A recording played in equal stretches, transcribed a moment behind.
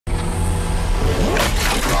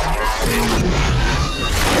This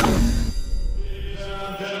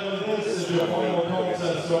is your final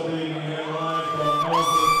contest of the evening here live from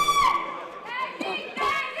Knowsley.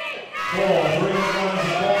 For 3 rounds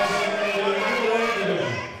of boxing in the middleweight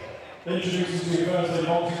division. Introducing to you first the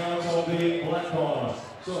boxing out of the black corner.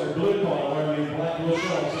 Sorry, blue corner, wearing the black blue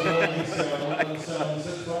shorts and all these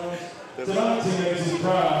 176 pounds. Tonight he makes his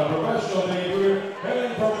proud professional debut,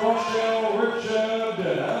 hailing from Rochdale, Richard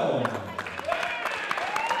Helm.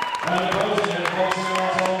 And opposing him, boxing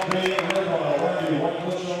out of the red corner, wearing the white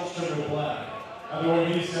blue shorts trimmed with black. And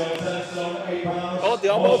wearing his 10 stone, 8 pounds. Oh, the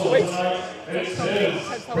almost weight. It's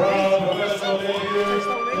his proud professional debut,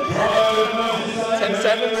 the pride of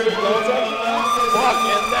 10-7,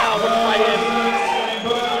 walking down with Miami.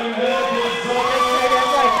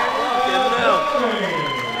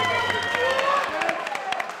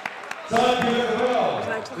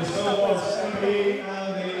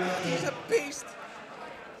 He's a beast.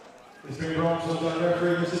 It's been brought to us by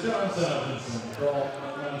referee Mr. John Southampton from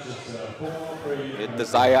Manchester. 4-3.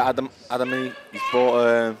 Desire Adami, he's brought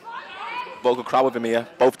a good crowd with him here.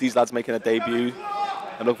 Both these lads making a debut.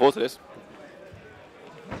 I'm looking forward to this.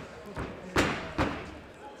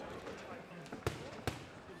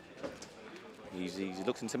 He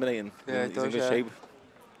looks intimidating. Yeah, he's in good shape.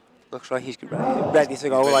 Looks like he's ready to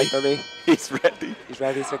go, like, doesn't he? He's ready. He's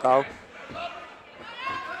ready to go.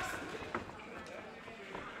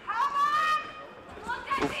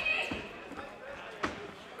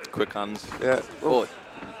 Quick hands. Yeah. Oh.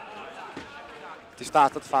 They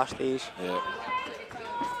started fast, these. Yeah.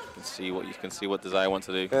 You can see what Desire wants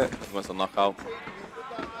to do. Yeah. He wants to knock out.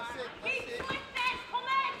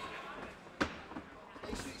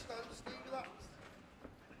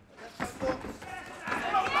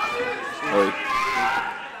 Oh.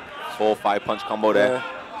 4-5 punch combo there.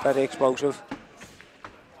 Yeah. Very explosive.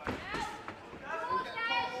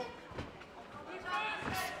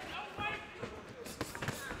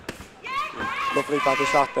 Lovely body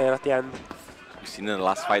shot there at the end. We've seen in the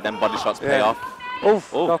last fight them body shots pay off.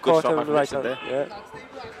 Oof, oh, got good caught shot him by on the right Richard hand. there.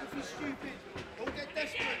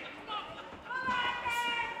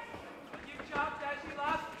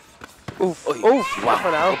 Yeah. Oof, Oy. oof,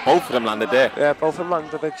 Wow. Both of them landed there. Yeah, both of them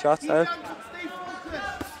landed big shots there.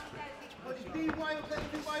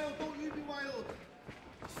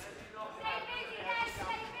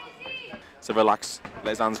 So relax, let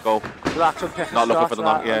his hands go. Relax and pick Not looking shots, for the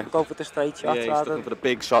knock, yeah. Go for the straight shots. Yeah, he's looking for the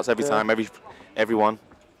big shots every time, every one.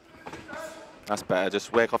 That's better,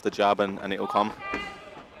 just work off the jab and it'll come.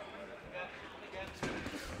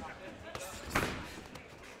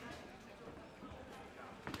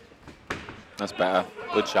 That's better,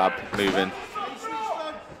 good jab, moving.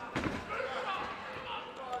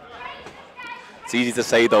 It's easy to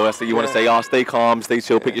say though, you want to say, oh, stay calm, stay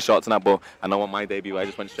chill, pick your shots and that, but I know on my debut I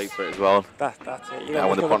just went straight for it as well. That's it. I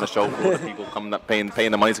want to put on a show for all the people coming,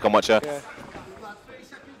 paying the money to come watch her. Yeah.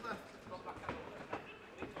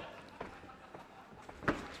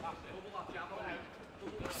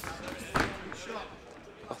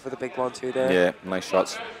 Off for the big 1-2 there. Yeah, nice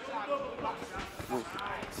shots.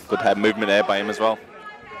 Good head movement there by him as well.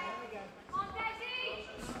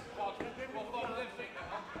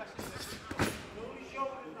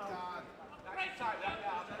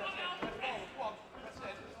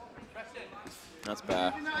 That's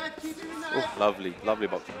better. Ooh, lovely, lovely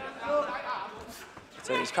boxing.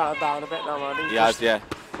 So he's calmed down a bit now, man. He has, yeah.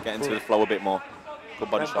 Get into the flow a bit more. Good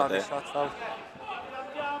body shot there. Shots, though.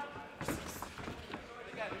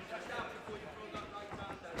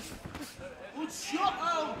 Good shot,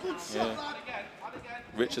 oh, good shot, lad.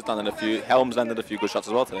 Richard's landed a few, Helm's landed a few good shots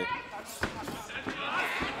as well today.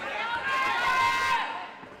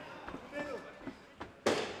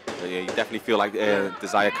 But yeah, you definitely feel like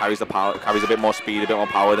Desire carries the power, carries a bit more speed, a bit more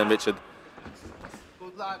power than Richard.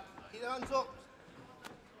 Good lad. Keep your hands up.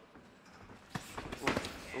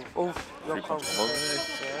 Oof, Three punch combo.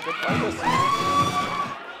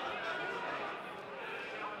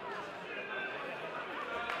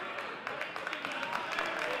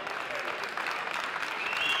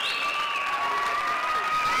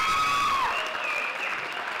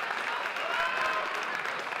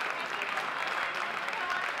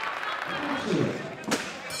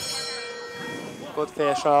 Good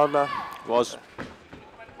face round there. Was.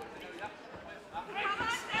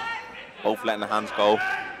 Both letting the hands go.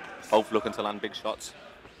 Both looking to land big shots.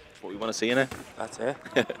 That's what we want to see in it. That's it.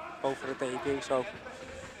 Both for the debut, so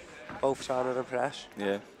both trying to impress.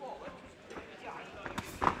 Yeah.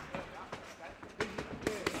 I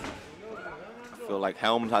feel like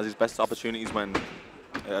Helm has his best opportunities when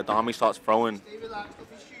Adami starts throwing.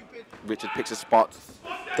 Richard picks a spot.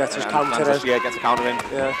 Gets his counter in. Yeah, gets a counter in.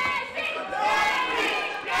 Yeah.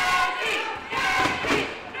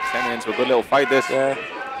 into a good little fight, this. Yeah.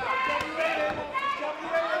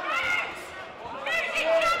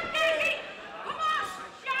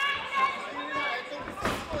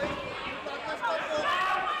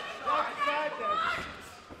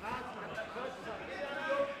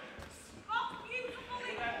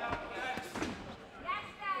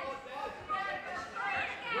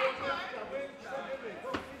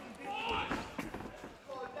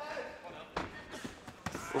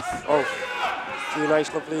 Oh, few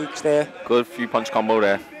nice lovely leaks there. Good few punch combo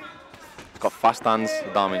there. He's got fast hands,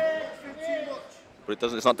 Adami. But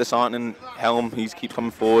it's not disheartening. Helm, he keeps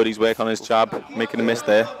coming forward, he's working on his jab, making a miss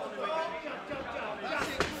there.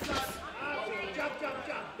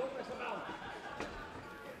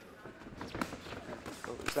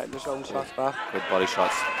 He's letting his own shots back. Good body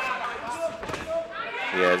shots.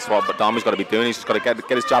 Yeah, that's what Adami's got to be doing. He's just got to get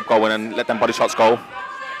his jab going and let them body shots go.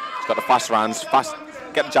 He's got the fast rounds,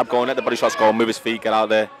 get the jab going, let the body shots go, move his feet, get out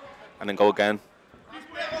there, and then go again.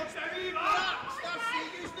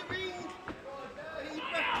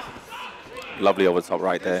 Lovely over the top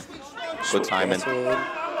right there. Good timing.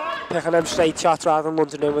 Picking them straight shots rather than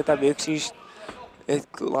lunging in with them hooks. He's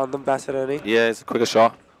landing better, isn't he? Yeah, it's a quicker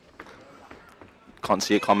shot. Can't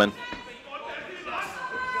see it coming.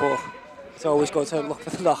 But it's always good to look for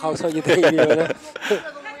the knockouts on your debut, isn't it?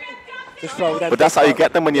 Just throw them. But that's how you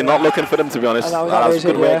get them when you're not looking for them, to be honest. That was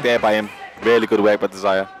good work there by him. Really good work by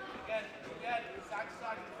Desire.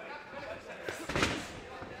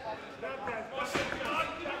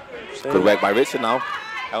 Good work by Richard now.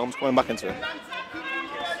 Helm's coming back into it.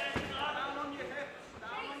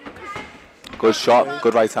 Good shot,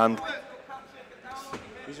 good right hand.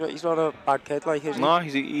 He's not a bad kid, like, is he? No,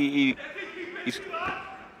 he's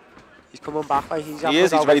coming back, like, he's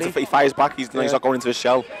ready to, he fires back, he's not going into his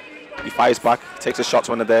shell. He fires back, takes his shots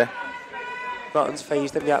when they're there. Nothing's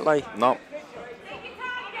phased him yet, like. No.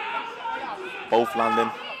 Both landing.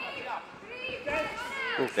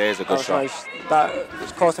 There's a good shot. Nice.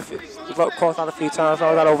 He's caught that a few times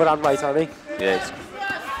now, that overhand right, hasn't he? Yeah.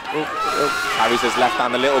 Carries his left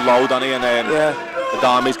hand a little low, doesn't he? And then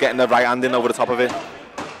Adami's getting the right hand in over the top of it.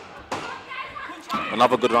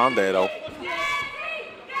 Another good round there, though.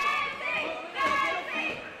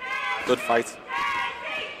 Good fight.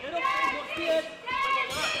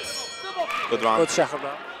 Good round. Good second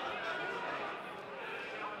round.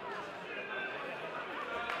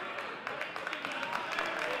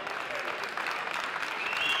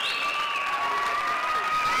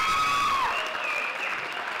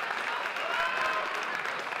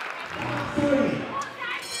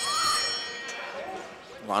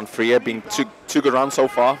 Round 3 here, been two good rounds so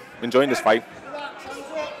far. Enjoying this fight.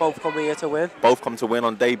 Both come here to win. Both come to win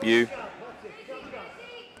on debut.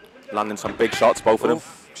 Landing some big shots, both of them.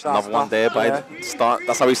 Another one there, but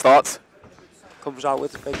that's how he starts. Comes out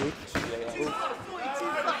with big hooks.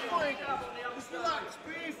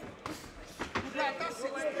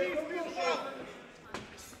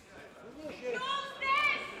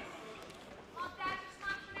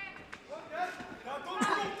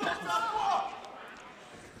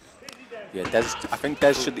 Yeah, I think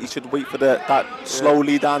Des should wait for that slow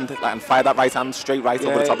lead hand and fire that right hand straight right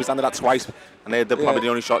over the top. He's landed that twice, and they're probably the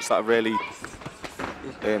only shots that are really.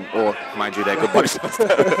 Or mind you, they're good body shots.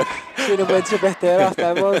 Should have went a bit there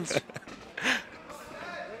after them ones.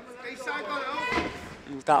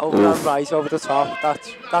 That overhand right over the top.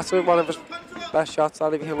 That's one of his best shots.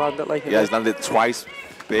 That if he can land it like. Yeah, he's landed it twice.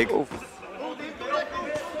 Big.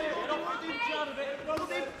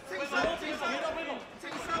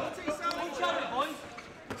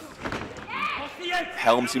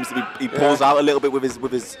 Helm seems to be. He pulls out a little bit with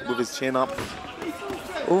his chin up.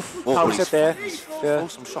 Oof! House it there. Oh,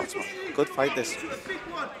 some shots, man. Good fight this.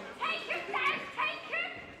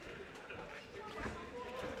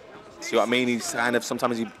 See what I mean? He's kind of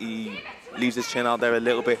sometimes he leaves his chin out there a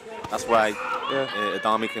little bit. That's why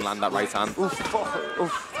Adami can land that right hand. Oof!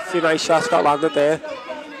 Oof! A few nice shots got landed there.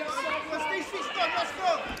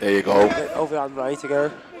 There you go. Overhand right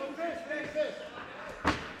again.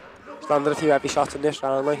 Landed a few heavy shots in this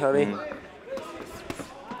round, like, hasn't he?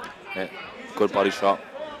 Yeah, good body shot.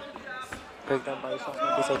 Big damn body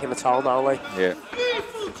shot. He's taking the towel now, like. Yeah.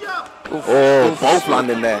 Oof. Oh, both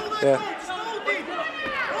landing there. Yeah.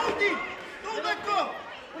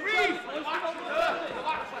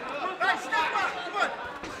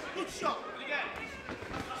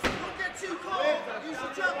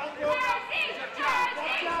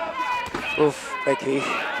 Oof, big heat.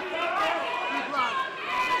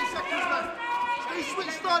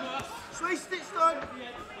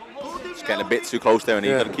 He's getting a bit too close there, and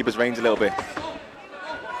he's got to keep his range a little bit.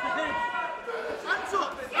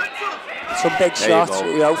 Some big shots.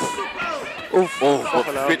 Oof.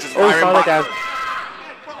 Oh, Fitz is Oof, firing on back. again.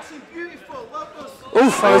 Boxing beautiful. Well done.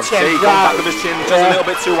 Oof, on the See, chin. he goes back with his chin just a little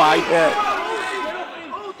bit too high. Yeah.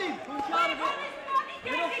 Hold him.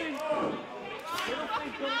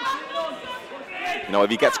 You know, if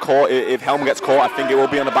he gets caught, if Helm gets caught, I think it will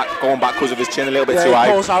be on the back, going backwards with his chin a little bit too He high.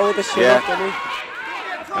 pulls out with his chin Yeah. up, doesn't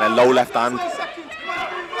he? And then low left hand. 20 seconds. Come on,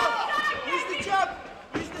 do well. Use the jab.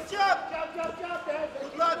 Use the jab.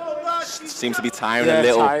 Good lad, good lad. Seems to be tiring Yeah, a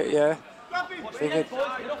little. tired, yeah. Grab him. I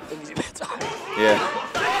think he's a bit tired. Yeah.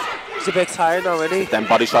 He's a bit tired now, isn't he? Then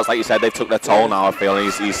body shots, like you said, they've took their toll now. I feel he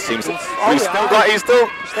seems to. Oh, He's yeah. still got. He's still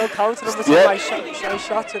counting him with Yeah. some nice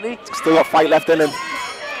shots, isn't he? still got fight left in him.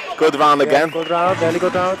 Good round again. Good round, really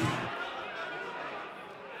good round.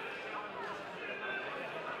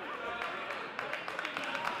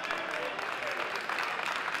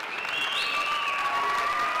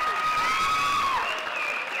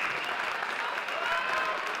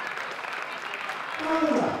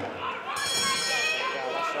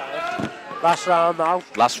 Last round now.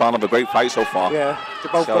 Last round of a great fight so far. Yeah, they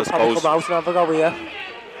both So I will probably suppose- come out and have a go here.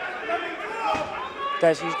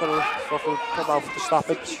 Desi's going to fucking come out for the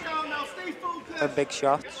stoppage Down now. Stay focused. and big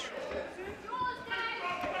shots.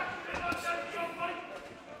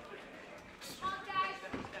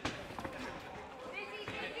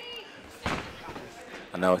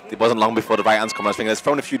 I know, it wasn't long before the right hand's coming. I was thinking, there's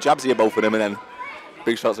thrown a few jabs here, both of them, and then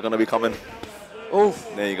big shots are going to be coming.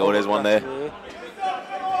 Oof. There you go, there's one there.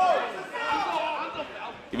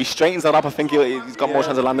 If he straightens that up, I think he's got more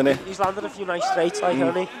chance of landing it. He's landed a few nice straights, like,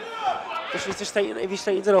 hasn't he? If he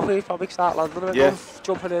straightens it up, he'll probably start landing it. Yeah. Oof,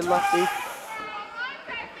 jumping in lefty.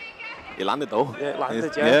 He landed though. Yeah, it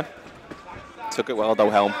landed, yeah. Took it well though,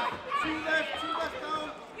 Helm. Two left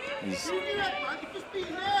down. He's, Two left, man. You've just been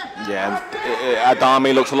there. yeah, and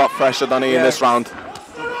Adami looks a lot fresher than he in Yeah. this round.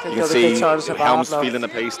 You can see Helm's Helm's feeling the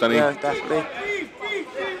pace, doesn't he? Yeah, definitely. Breathe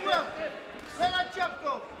well. Let that jab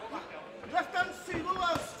go. Left hand see who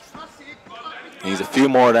else. That's it. He needs a few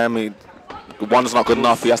more of them. One's not good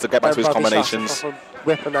enough. He has to get back to his Body shots and combinations. fucking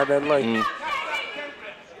whipping them in, like.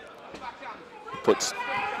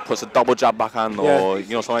 Puts a double jab backhand or you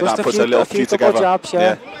know something like Just that. Puts a little few double together. jabs,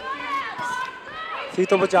 yeah. A few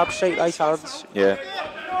double jabs, straight right hands. Yeah.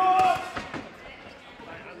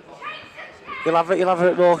 You'll have a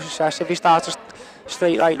bit more success if he starts just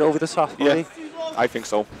straight right over the top, won't Yeah. he? I think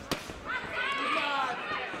so.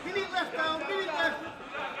 Minute left down. Minute left.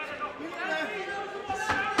 Minute left.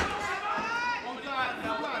 Good lad.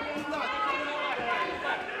 Good lad. Good lad.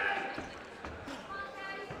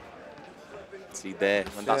 See there,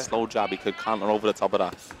 and that slow jab, he could counter over the top of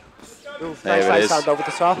that. Oof, There nice it right is. hand over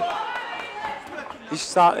the top.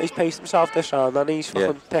 He's paced himself this round and he's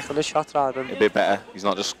fucking picking his shot rather A than... bit better. He's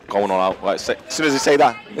not just going all out. Like, as soon as he say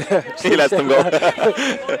that, he lets them go.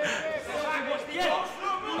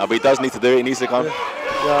 No, but he does need to do it. He needs to go.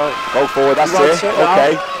 Yeah. Go forward. That's He wants it. it now.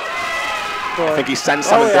 Okay. Go I on. think he sensed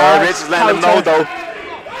something Oh, there. yeah. Rich is letting them know Counter.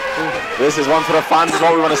 though. This is one for the fans.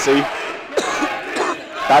 What we want to see.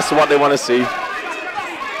 That's what they want to see.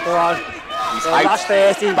 Go on. He's Yeah, that's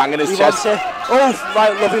hyped, 30. banging his He chest. wants it. Oh,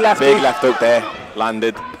 right, lovely lefty. Big left hook there.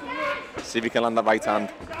 Landed. See if he can land that right hand.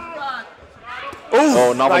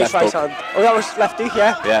 Oh, another nice left right hook. hand. Oh, that was lefty,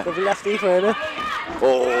 yeah. Yeah. Lovely lefty for him.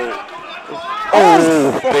 Oh.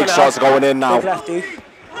 Oh, fucking big hell. shots going in Big now. lefty.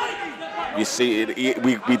 You see,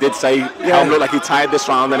 we did say Helm looked like he tired this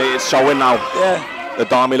round, and it's showing now. Yeah. The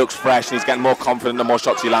Adami looks fresh, and he's getting more confident the more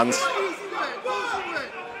shots he lands. Easy work.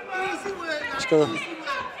 Easy work. Let's go. Big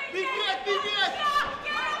yet.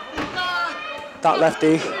 Good lad. That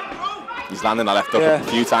lefty. He's landing that left hook Yeah. a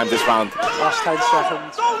few times this round. Last 10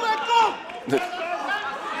 seconds. Don't let go.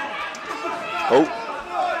 Oh,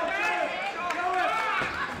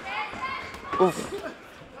 Oof.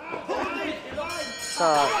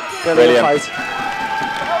 Brilliant Brilliant.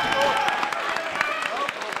 fight.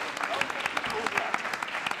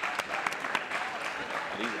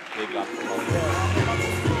 big lad.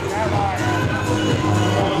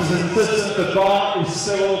 Insistent the bar is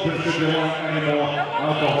still open should you want any more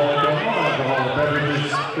alcoholic or non-alcoholic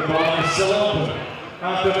beverages. The bar is still open.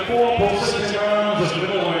 After 4 pulsating rounds of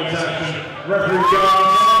middleweight action, referee Gareth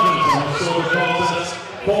Anderson saw the contest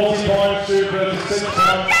 40 points to 36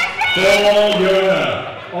 points for winner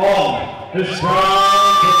on his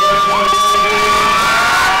crown professional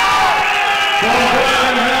debut. From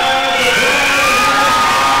Birmingham,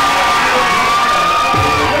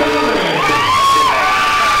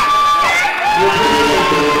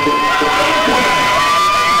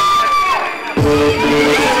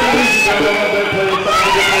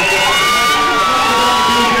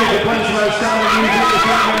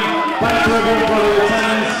 Thanks to everyone for the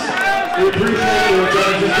attendance. We appreciate your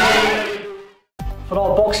attention. For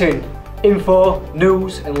all boxing info,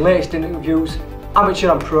 news and latest interviews,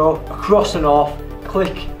 amateur and pro, across the north,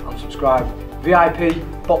 click and subscribe. VIP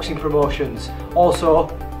Boxing Promotions. Also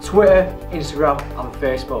Twitter, Instagram and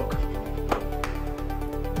Facebook.